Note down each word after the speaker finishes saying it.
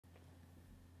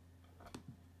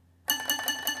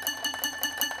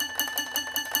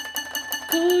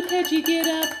Code Hedgie, get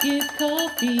up, get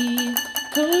coffee.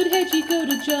 Code Hedgie, go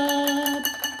to job.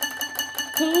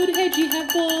 Code Hedgie, have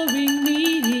boring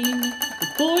meeting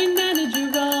with boring manager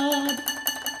Rob.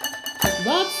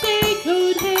 Rob say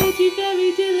Code Hedgie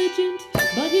very diligent,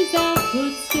 but his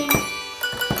output stink.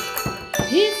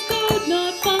 His code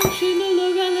not functional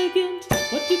or elegant.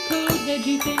 What do Code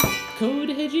Hedgie think? Code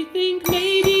Hedgie think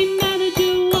maybe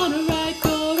manager wanna write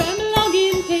for and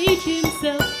login page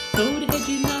himself. Code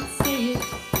Hedgie not say it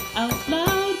out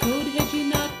loud. Code Hedgie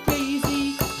not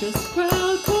crazy, just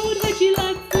proud. Code Hedgie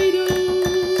like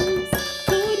freedoms.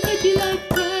 Code Hedgie like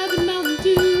crab and Mountain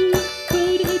Dew.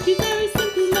 Code Hedgie very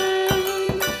simple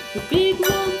man with big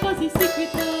warm fuzzy secret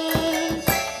heart.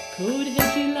 Code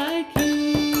Hedgie like you.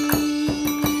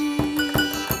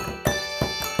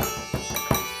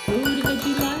 Code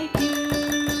Hedgie like you.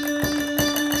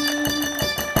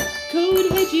 Code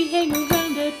Hedgie hang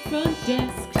around at front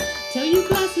desk, tell you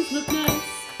glasses look nice.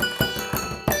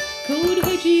 Code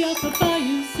Hedgie offer buy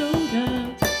you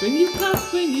soda, bring you cup,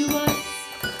 bring you ice.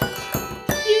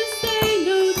 You say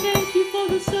no thank you for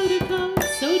the soda cup,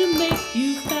 soda make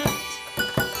you fat.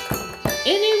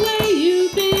 Anyway you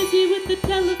busy with the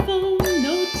telephone,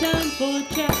 no time for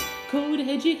chat. Code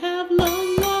Hedgie have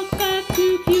long walk back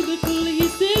to cubicle, he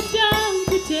sit down,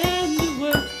 pretend to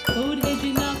work. Code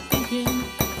Hedgie not thinking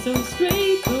so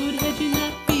straight, Code Hedgie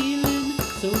not feeling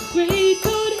so great.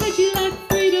 Code Hedgie like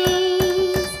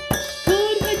freedoms.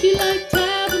 Code Hedgie like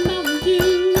tab and Mountain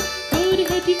Dew. Code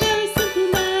Hedgie very simple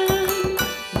man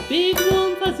with big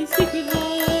warm fuzzy secret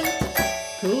heart.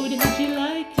 Code Hedgie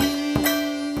like you.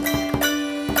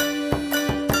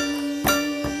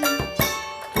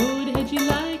 Code Hedgie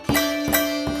like you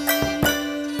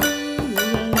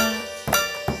a lot.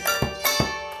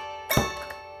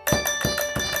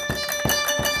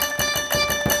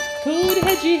 Code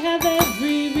Hedgie have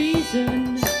every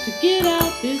reason to get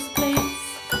out this place.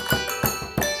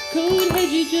 Code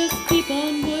Hedgie just keep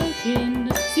on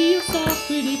working, see your soft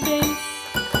pretty face.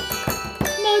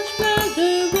 Much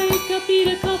rather wake up, eat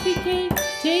a coffee cake,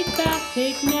 take bath,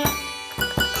 take nap.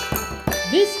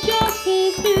 This job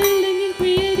fulfilling in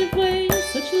creative ways,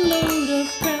 such a load of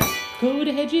crap. Code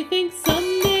Hedgie thinks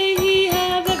someday he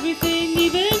have everything,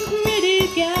 even pretty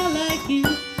gal like you.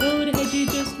 Code Hedgie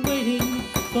just waiting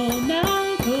for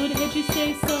now. Code Hedgie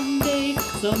say someday,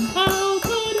 somehow.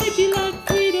 Code Hedgie like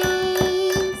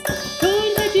freedoms.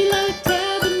 Code Hedgie like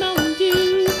tab and Mountain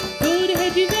Dew. Code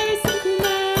Hedgie very simple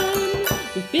man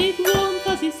with big warm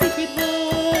fuzzy secret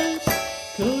heart.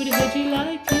 Code Hedgie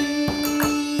like you.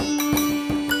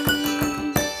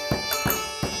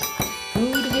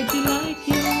 Code Hedgie like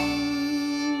you.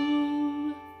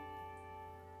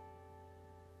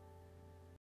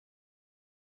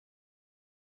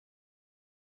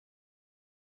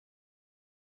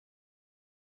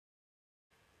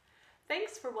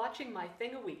 Thanks for watching my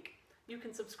thing a week. You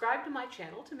can subscribe to my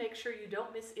channel to make sure you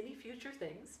don't miss any future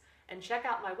things, and check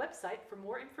out my website for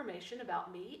more information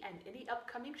about me and any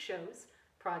upcoming shows,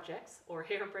 projects, or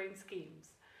harebrained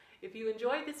schemes. If you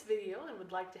enjoyed this video and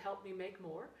would like to help me make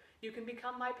more, you can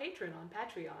become my patron on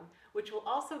Patreon, which will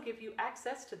also give you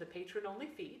access to the patron-only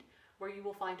feed, where you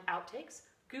will find outtakes,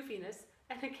 goofiness,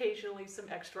 and occasionally some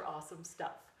extra awesome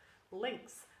stuff.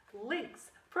 Links,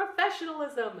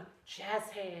 professionalism, jazz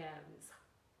hands.